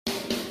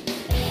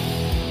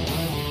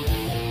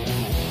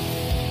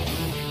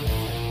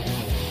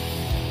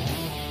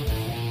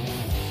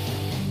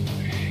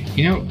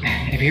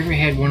Have you ever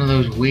had one of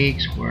those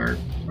weeks where,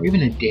 or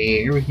even a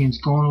day,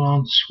 everything's going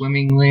along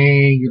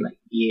swimmingly, you're like,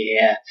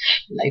 yeah,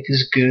 life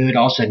is good,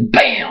 all of a sudden,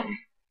 bam,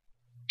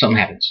 something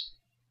happens.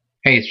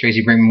 Hey, it's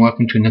Tracy Brinkman.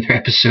 Welcome to another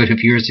episode of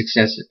Your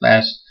Success at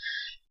Last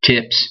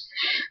Tips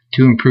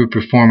to Improve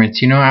Performance.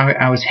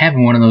 I was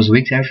having one of those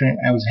weeks. Actually,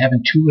 I was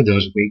having two of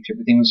those weeks.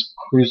 Everything was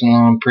cruising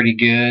along pretty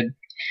good.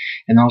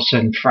 And all of a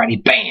sudden,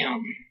 Friday,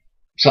 bam,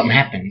 something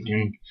happened.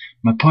 And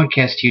my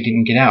podcast to you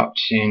didn't get out.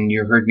 And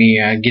you heard me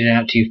get it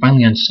out to you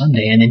finally on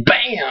Sunday. And then,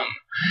 bam,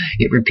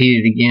 it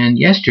repeated again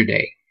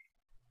yesterday.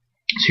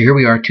 So here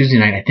we are, Tuesday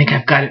night. I think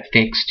I've got it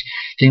fixed.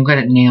 I think I've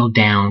got it nailed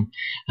down.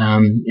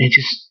 It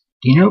just...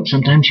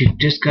 sometimes you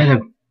just got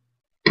to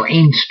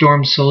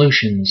brainstorm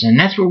solutions. And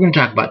that's what we're going to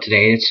talk about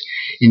today. It's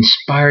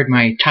inspired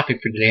my topic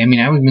for today.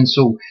 I've been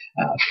so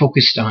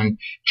focused on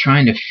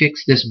trying to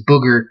fix this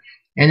booger.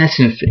 And that's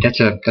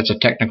a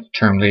technical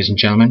term, ladies and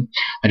gentlemen.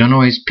 I don't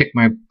always pick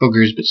my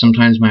boogers, but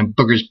sometimes my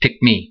boogers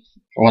pick me.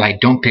 Well, I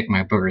don't pick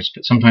my boogers,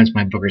 but sometimes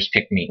my boogers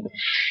pick me.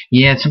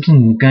 Yeah, it's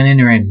something gone in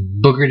there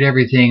and boogered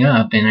everything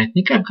up, and I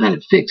think I've got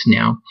it fixed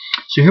now.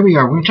 So here we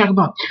are. We're going to talk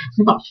about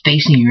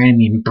facing your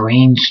enemy and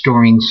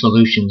brainstorming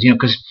solutions.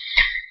 Because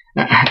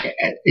as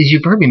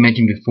you've heard me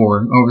mention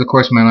before, over the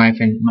course of my life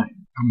and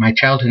my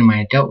childhood and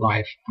my adult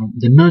life,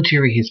 the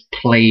military has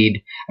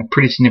played a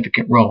pretty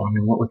significant role.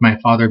 What with my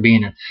father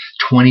being a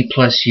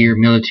 20-plus year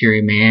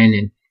military man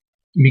and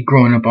me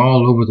growing up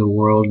all over the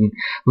world, and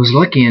was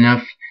lucky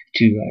enough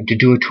to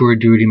do a tour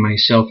of duty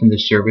myself in the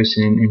service,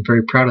 and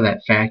very proud of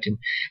that fact, and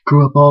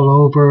grew up all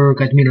over,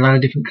 got to meet a lot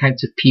of different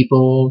kinds of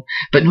people.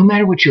 But no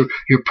matter what your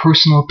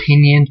personal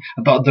opinion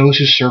about those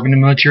who serve in the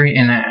military,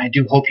 and I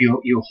do hope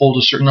you hold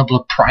a certain level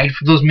of pride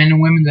for those men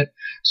and women that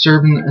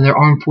serve in their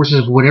armed forces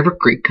of whatever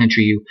great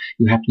country you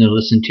happen to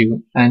listen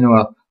to. I know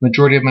a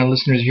majority of my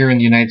listeners are here in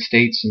the United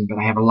States, but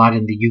I have a lot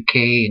in the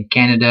UK and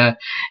Canada,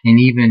 and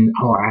even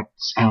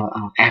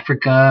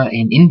Africa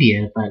and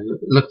India, if I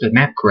looked at the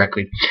map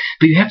correctly.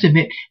 But you have to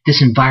admit,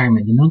 this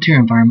environment, the military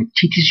environment,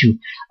 teaches you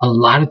a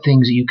lot of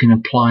things that you can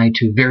apply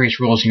to various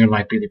roles in your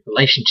life, be it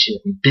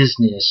relationship,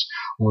 business,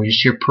 or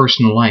just your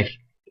personal life.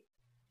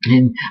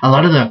 And a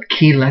lot of the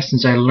key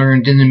lessons I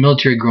learned in the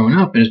military growing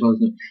up, as well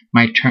as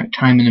my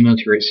time in the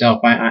military itself,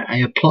 I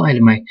apply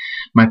to my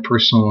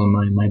personal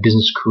and my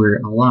business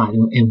career a lot.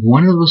 And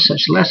one of those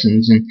such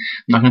lessons, and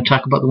I'm not going to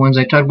talk about the ones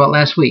I talked about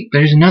last week, but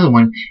there's another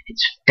one.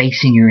 It's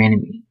facing your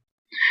enemy.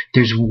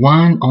 There's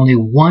only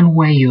one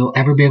way you'll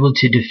ever be able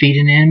to defeat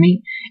an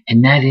enemy,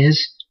 and that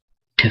is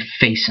to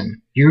face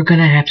him. You're going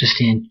to have to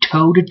stand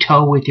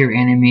toe-to-toe with your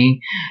enemy.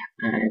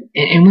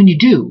 And when you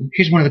do,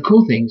 here's one of the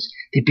cool things.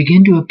 They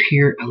begin to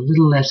appear a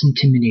little less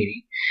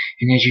intimidating.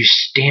 And as you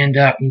stand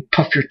up and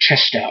puff your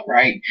chest out,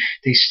 right,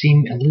 they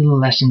seem a little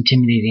less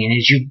intimidating. And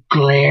as you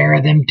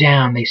glare them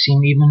down, they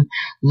seem even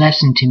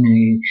less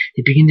intimidating.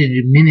 They begin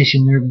to diminish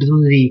in their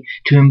ability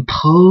to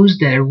impose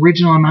that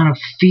original amount of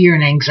fear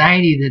and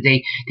anxiety that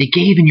they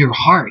gave in your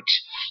heart.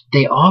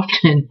 They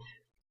often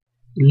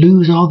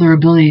lose all their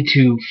ability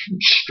to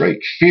strike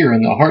fear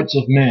in the hearts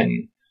of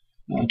men,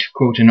 to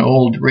quote an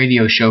old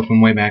radio show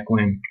from way back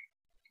when.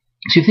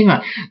 So you think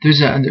about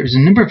it, there's a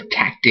number of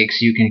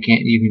tactics you can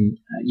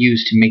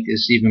use to make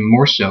this even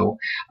more so,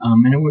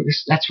 and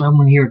that's what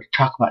I'm here to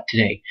talk about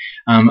today.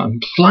 I'm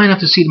flying off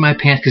the seat of my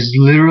pants because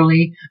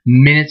literally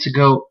minutes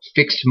ago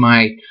fixed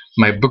my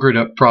boogered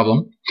up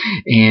problem,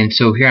 and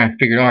so here I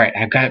figured, all right,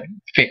 I've got it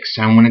fixed.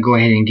 I want to go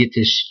ahead and get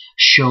this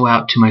show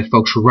out to my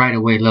folks right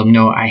away. Let them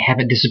know I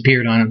haven't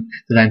disappeared on them,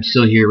 that I'm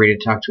still here ready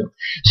to talk to them.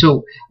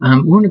 So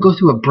we're going to go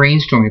through a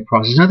brainstorming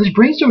process. Now, this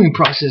brainstorming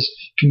process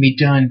can be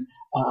done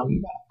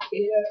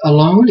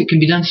alone. It can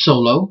be done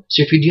solo.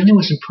 So if you're dealing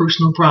with some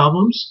personal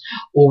problems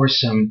or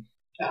some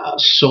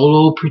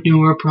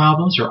solopreneur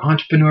problems or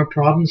entrepreneur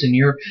problems, and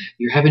you're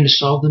having to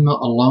solve them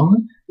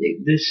alone,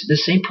 the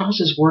same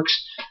process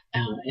works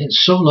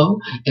solo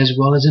as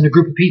well as in a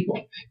group of people.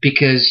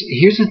 Because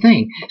here's the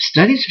thing: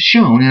 studies have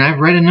shown, and I've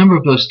read a number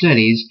of those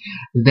studies,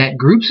 that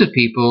groups of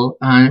people,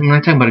 I'm not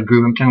talking about a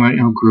group, I'm talking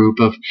about a group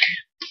of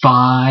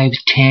 5,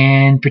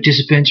 10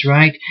 participants,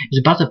 right, is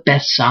about the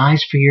best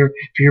size for your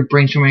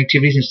brainstorming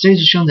activities. And studies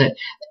have shown that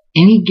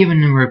any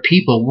given number of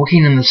people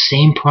working on the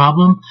same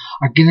problem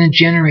are going to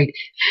generate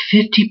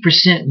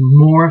 50%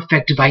 more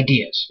effective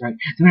ideas, right?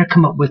 They're going to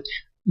come up with,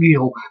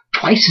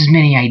 twice as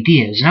many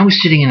ideas. And I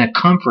was sitting in a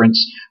conference,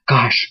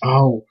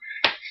 4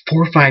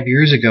 or 5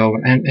 years ago,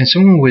 and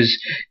someone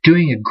was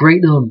doing a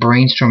great little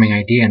brainstorming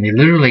idea, and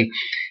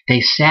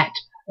they sat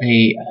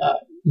a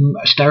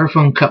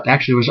styrofoam cup.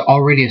 Actually, there was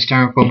already a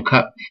styrofoam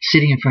cup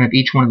sitting in front of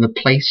each one of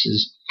the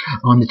places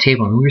on the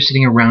table, and we were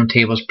sitting around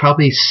tables,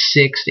 probably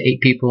 6 to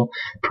 8 people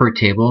per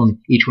table, and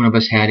each one of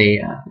us had a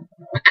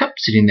cup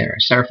sitting there,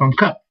 a styrofoam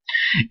cup.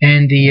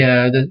 And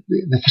the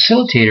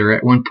facilitator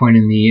at one point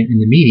in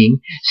the meeting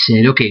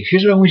said, "Okay,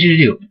 here's what I want you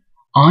to do.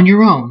 On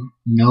your own,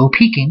 no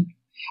peeking,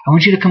 I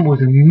want you to come up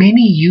with as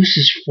many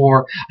uses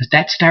for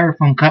that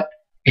styrofoam cup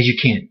as you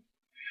can.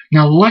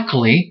 Now,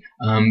 luckily,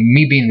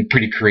 me being the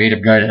pretty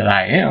creative guy that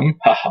I am,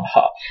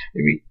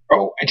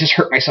 I just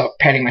hurt myself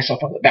patting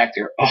myself on the back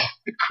there. Oh,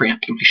 the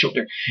cramp in my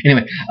shoulder.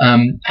 Anyway,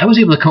 I was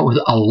able to come up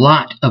with a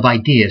lot of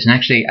ideas. And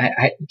actually,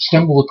 I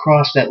stumbled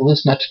across that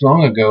list not too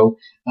long ago,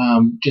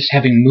 just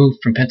having moved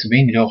from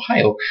Pennsylvania to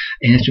Ohio.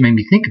 And that's what made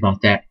me think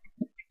about that.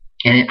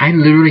 And I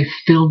literally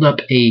filled up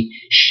a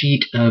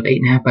sheet of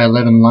 8.5 by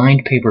 11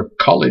 lined paper,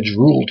 college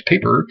ruled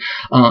paper,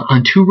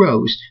 on 2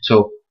 rows.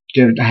 So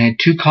I had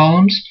 2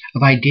 columns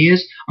of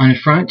ideas on the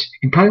front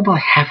and probably about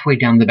halfway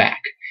down the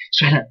back.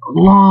 So I had a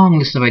long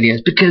list of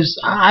ideas because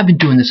I've been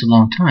doing this a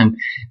long time,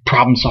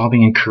 problem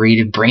solving and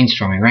creative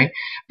brainstorming, right?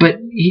 But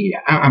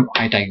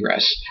I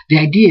digress. The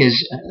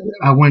ideas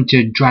I wanted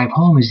to drive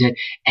home is that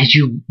as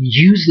you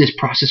use this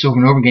process over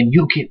and over again,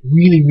 you'll get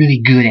really, really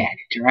good at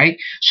it, right?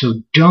 So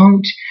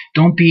don't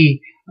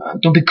be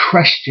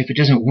crushed if it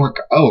doesn't work.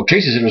 Oh,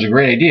 Tracy said it was a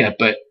great idea,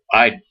 but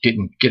I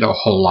didn't get a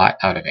whole lot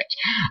out of it.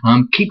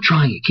 Keep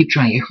trying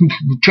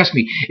it. Trust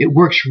me, it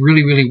works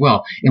really, really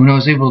well. And when I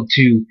was able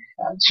to,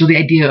 so the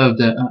idea of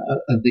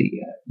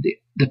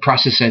the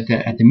process at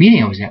the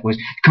meeting I was at was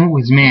come up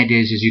with as many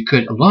ideas as you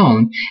could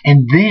alone,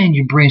 and then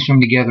you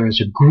brainstorm together as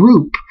a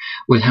group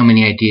with how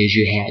many ideas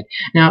you had.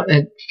 Now,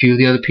 a few of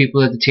the other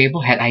people at the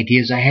table had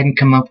ideas I hadn't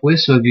come up with,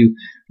 so if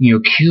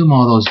you cube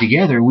all those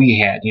together, we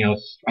had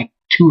like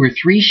 2 or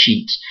 3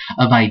 sheets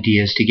of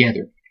ideas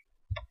together.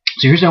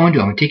 So here's what I want to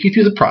do. I'm going to take you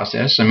through the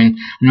process. I mean,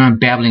 I know I'm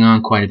babbling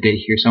on quite a bit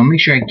here, so I'll make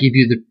sure I give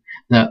you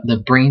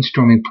the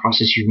brainstorming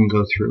process you can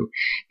go through.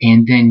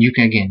 And then you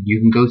can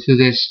go through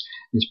this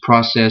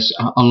process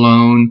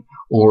alone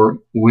or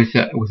with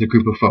a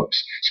group of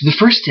folks. So the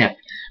first step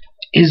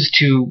is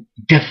to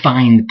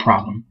define the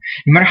problem.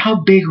 No matter how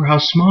big or how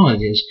small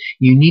it is,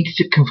 you need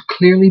to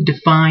clearly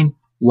define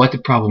what the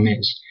problem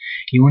is.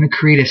 You want to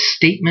create a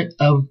statement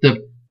of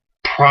the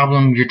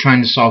problem you're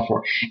trying to solve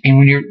for. And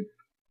when you're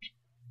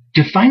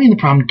defining the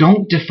problem,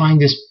 don't define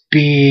this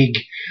big,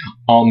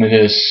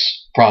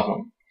 ominous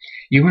problem.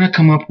 You want to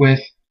come up with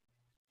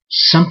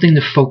something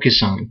to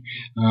focus on.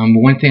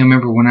 One thing I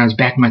remember when I was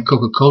back in my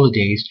Coca-Cola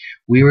days,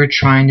 we were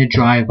trying to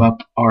drive up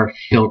our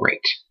fill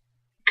rate.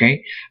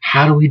 Okay?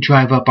 How do we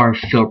drive up our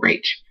fill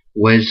rate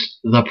was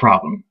the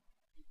problem.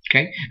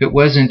 Okay? It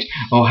wasn't,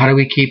 how do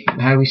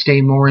we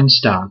stay more in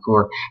stock,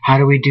 or how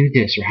do we do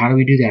this, or how do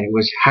we do that? It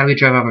was, how do we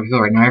drive up our fill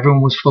rate? Now,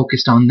 everyone was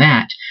focused on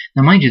that.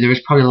 Now, mind you, there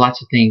was probably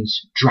lots of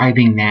things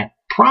driving that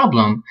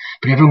problem,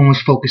 but everyone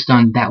was focused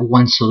on that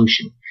one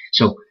solution.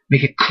 So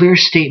make a clear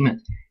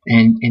statement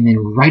and then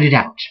write it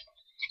out.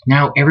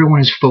 Now,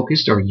 everyone is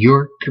focused, or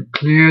you're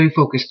clearly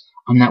focused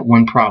on that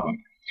one problem.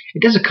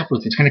 It does a couple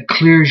of things. Kind of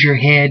clears your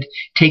head,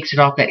 takes it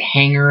off that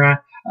hanger,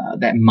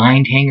 that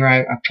mind hanger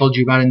I've told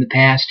you about in the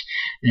past,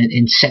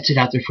 and sets it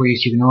out there for you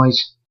so you can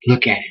always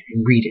look at it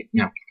and read it.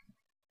 Now,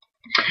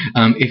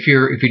 if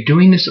you're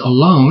doing this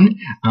alone,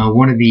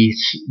 one of the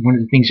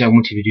things I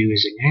want you to do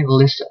is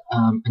list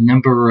a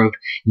number of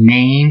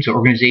names or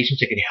organizations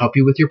that could help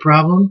you with your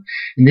problem,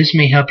 and this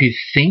may help you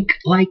think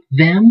like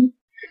them,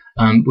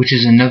 which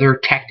is another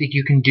tactic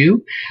you can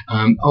do,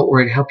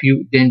 or it help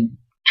you then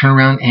turn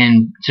around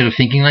and instead of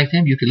thinking like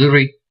them, you could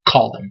literally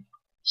call them,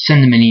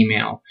 send them an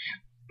email,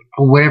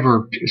 or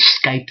whatever,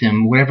 Skype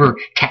them, whatever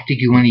tactic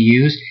you want to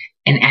use,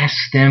 and ask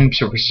them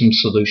for some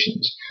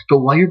solutions. But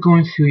while you're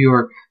going through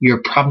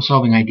your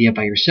problem-solving idea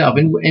by yourself,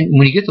 and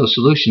when you get those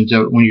solutions,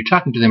 when you're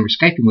talking to them or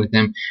Skyping with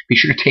them, be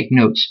sure to take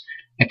notes.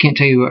 I can't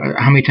tell you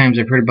how many times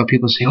I've heard about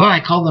people say, I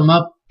called them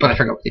up, but I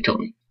forgot what they told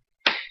me.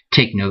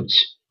 Take notes,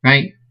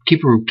 right?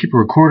 Keep a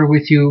recorder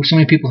with you. So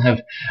many people have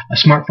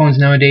smartphones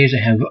nowadays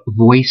that have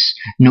voice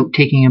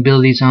note-taking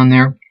abilities on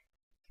there.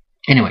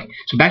 Anyway,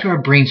 so back to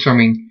our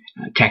brainstorming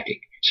tactic.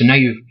 So now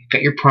you've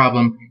got your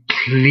problem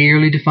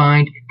clearly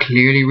defined,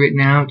 clearly written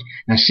out.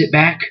 Now sit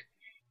back,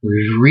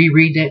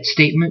 reread that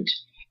statement,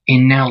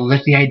 and now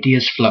let the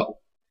ideas flow.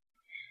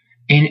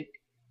 And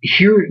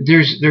here,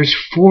 there's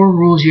 4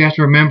 rules you have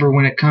to remember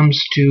when it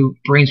comes to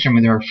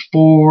brainstorming. There are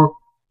 4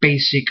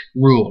 basic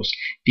rules.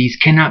 These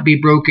cannot be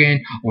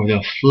broken, or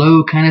the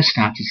flow kind of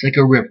stops. It's like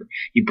a river.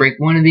 You break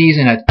one of these,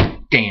 and a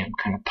dam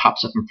kind of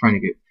pops up in front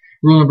of you.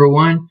 Rule number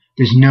 1,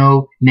 there's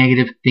no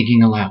negative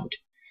thinking allowed.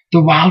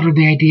 The wilder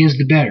the ideas,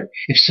 the better.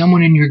 If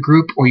someone in your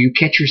group or you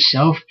catch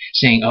yourself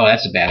saying,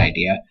 that's a bad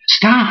idea,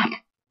 stop.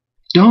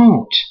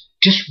 Don't.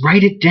 Just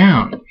write it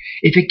down.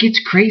 If it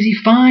gets crazy,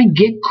 fine,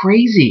 get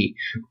crazy.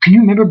 Can you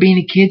remember being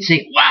a kid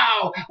saying,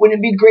 wow, wouldn't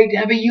it be great to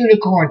have a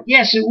unicorn?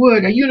 Yes, it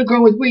would. A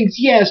unicorn with wings.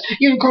 Yes.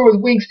 Unicorn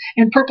with wings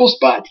and purple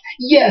spots.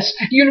 Yes.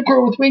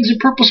 Unicorn with wings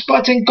and purple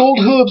spots and gold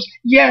hooves.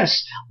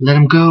 Yes. Let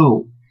them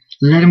go.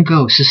 Let them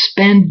go.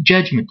 Suspend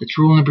judgment. That's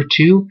rule number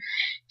 2.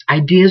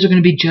 Ideas are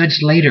going to be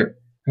judged later.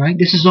 Right?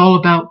 This is all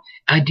about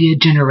idea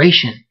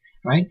generation.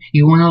 Right?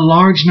 You want a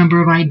large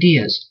number of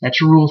ideas.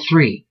 That's rule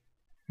 3.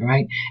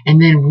 Right?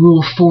 And then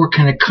rule 4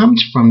 kind of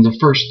comes from the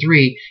first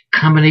 3.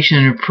 Combination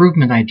and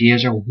improvement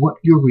ideas are what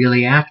you're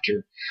really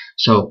after.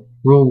 So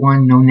rule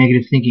 1, no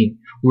negative thinking.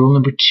 Rule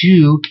number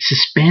 2,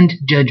 suspend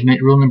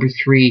judgment. Rule number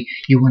 3,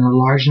 you want a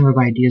large number of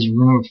ideas.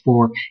 Rule number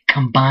 4,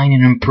 combine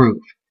and improve.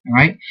 All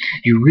right?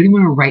 You really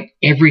want to write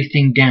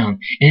everything down,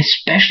 and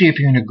especially if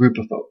you're in a group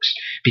of folks,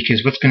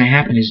 because what's going to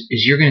happen is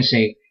you're going to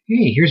say,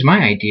 hey, here's my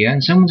idea,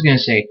 and someone's going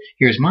to say,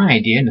 here's my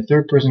idea, and the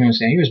third person is going to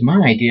say, here's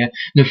my idea.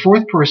 And the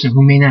fourth person,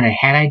 who may not have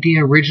had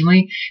idea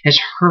originally, has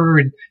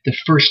heard the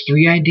first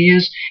 3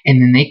 ideas,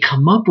 and then they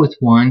come up with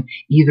one,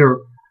 either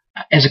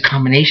as a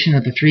combination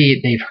of the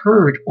 3 they've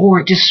heard, or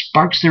it just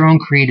sparks their own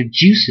creative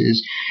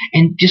juices,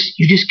 and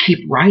you just keep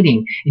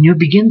writing, and you'll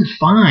begin to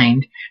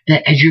find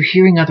that as you're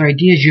hearing other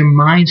ideas, your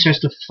mind starts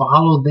to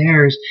follow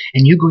theirs,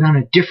 and you go down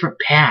a different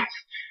path,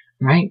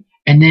 right?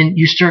 And then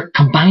you start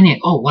combining.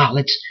 Oh, wow,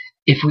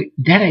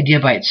 that idea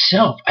by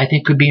itself, I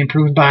think, could be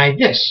improved by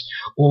this,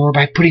 or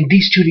by putting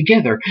these 2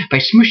 together, by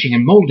smushing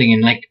and molding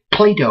and like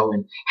Play-Doh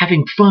and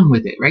having fun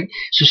with it, right?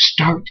 So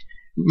start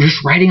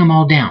just writing them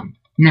all down.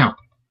 Now,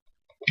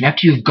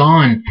 after you've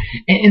gone,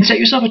 and set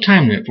yourself a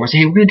time limit for it. Say,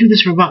 hey, we're going to do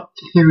this for about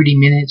 30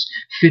 minutes,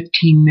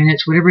 15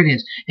 minutes, whatever it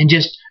is, and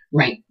just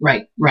write.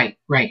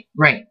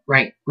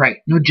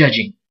 No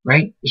judging,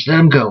 right? Just let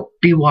them go.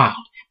 Be wild.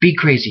 Be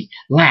crazy.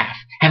 Laugh.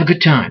 Have a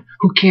good time.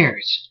 Who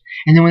cares?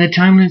 And then when the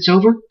time limit's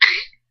over,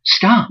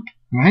 stop,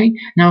 right?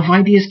 Now, if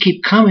ideas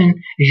keep coming as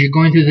you're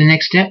going through the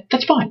next step,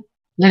 that's fine.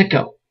 Let it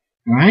go,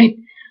 all right?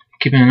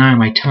 Keeping an eye on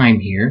my time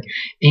here.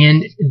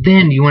 And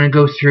then you want to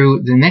go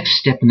through the next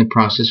step in the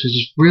process, which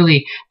is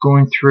really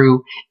going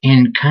through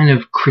and kind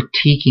of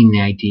critiquing the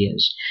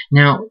ideas.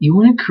 Now, you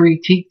want to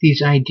critique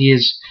these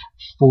ideas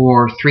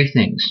for 3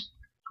 things.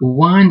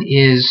 One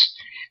is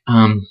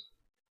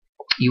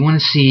you want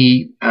to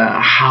see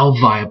how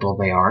viable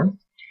they are,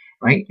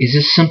 right? Is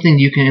this something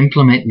you can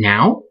implement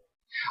now?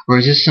 Or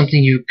is this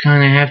something you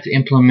kind of have to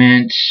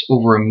implement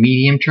over a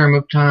medium term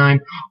of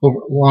time, over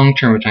a long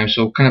term of time?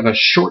 So kind of a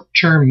short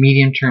term,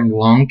 medium term,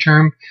 long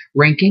term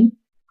ranking,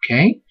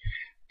 okay?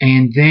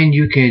 And then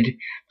you could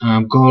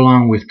go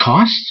along with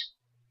cost.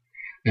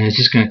 Is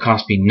this going to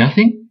cost me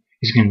nothing?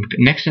 Is it going to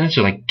next to that?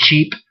 So like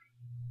cheap,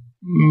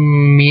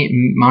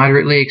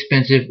 moderately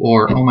expensive,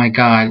 or oh my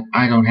God,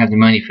 I don't have the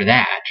money for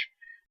that,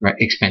 right?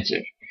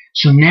 Expensive.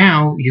 So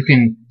now you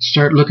can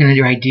start looking at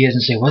your ideas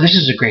and say, well, this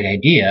is a great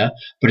idea,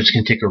 but it's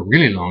going to take a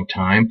really long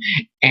time,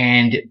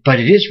 but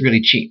it is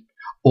really cheap.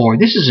 Or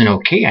this is an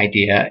okay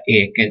idea,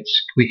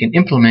 we can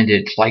implement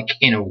it like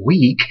in a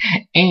week,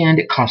 and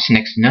it costs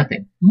next to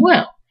nothing.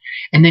 Well,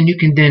 and then you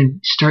can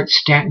then start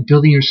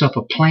building yourself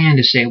a plan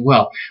to say,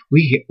 well,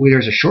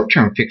 there's a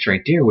short-term fix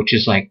right there, which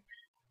is like,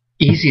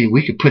 easy,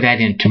 we could put that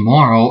in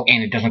tomorrow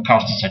and it doesn't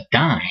cost us a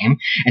dime.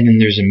 And then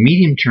there's a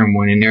medium-term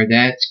one in there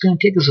that's going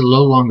to take us a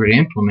little longer to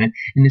implement,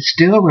 and it's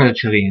still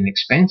relatively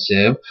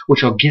inexpensive,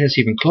 which will get us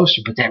even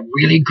closer. But that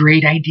really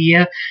great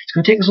idea, it's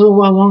going to take us a little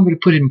while longer to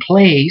put it in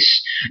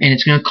place, and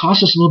it's going to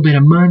cost us a little bit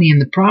of money in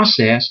the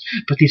process.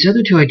 But these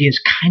other 2 ideas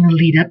kind of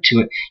lead up to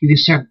it. You can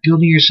start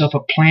building yourself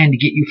a plan to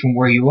get you from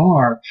where you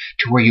are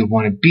to where you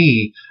want to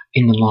be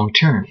in the long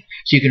term.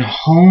 So you can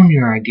hone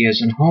your ideas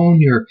and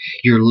hone your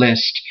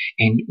list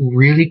and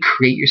really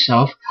create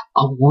yourself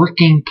a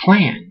working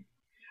plan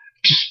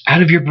just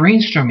out of your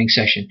brainstorming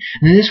session.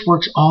 And this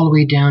works all the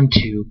way down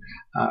to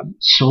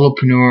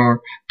solopreneur,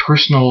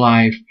 personal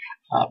life,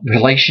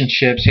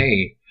 relationships.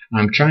 Hey,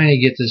 I'm trying to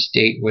get this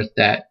date with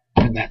that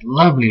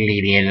lovely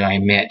lady that I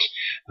met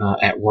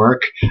at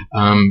work.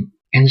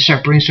 And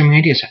start brainstorming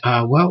ideas.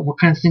 Well, what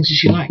kind of things does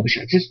she like? She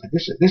likes this, like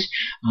this, like this.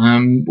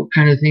 What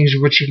kind of things, do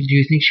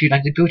you think she'd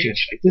like to go to?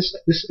 She like this,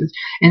 like this.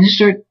 And just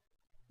start,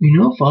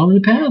 following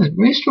the path of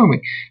brainstorming.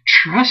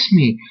 Trust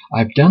me,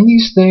 I've done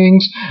these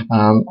things.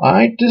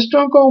 I just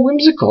don't go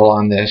whimsical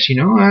on this.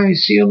 I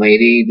see a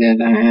lady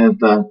that I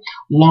have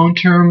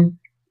long-term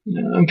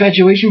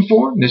infatuation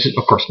for. This is,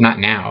 of course, not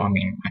now. I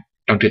mean, I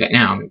don't do that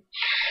now. I mean,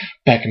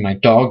 back in my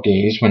dog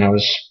days when I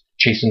was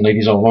chasing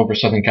ladies all over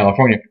Southern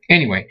California.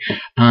 Anyway,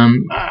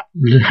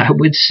 I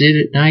would sit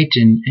at night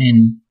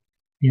and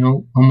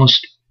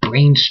almost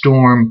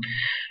brainstorm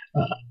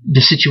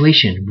the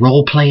situation,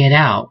 role play it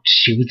out.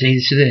 She would say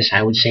this,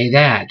 I would say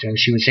that.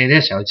 She would say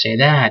this, I would say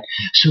that.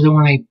 So that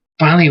when I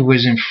finally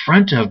was in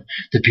front of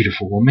the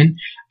beautiful woman,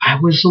 I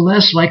was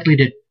less likely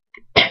to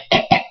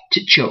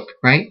choke,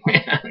 right?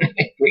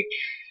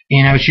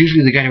 And I was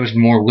usually the guy who was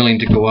more willing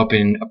to go up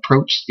and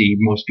approach the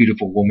most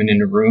beautiful woman in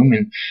the room,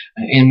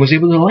 and was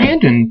able to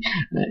land and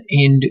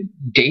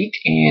date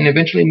and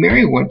eventually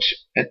marry what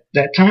at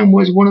that time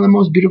was one of the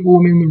most beautiful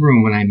women in the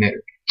room when I met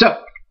her.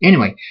 So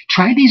anyway,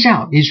 try these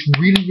out. These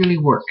really, really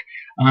work.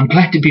 I'm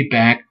glad to be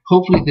back.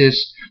 Hopefully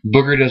this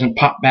booger doesn't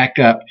pop back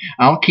up.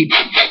 I'll keep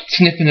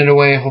sniffing it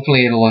away.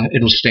 Hopefully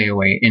it'll stay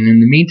away. And in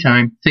the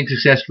meantime, think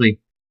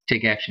successfully.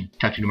 Take action.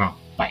 Talk to you tomorrow.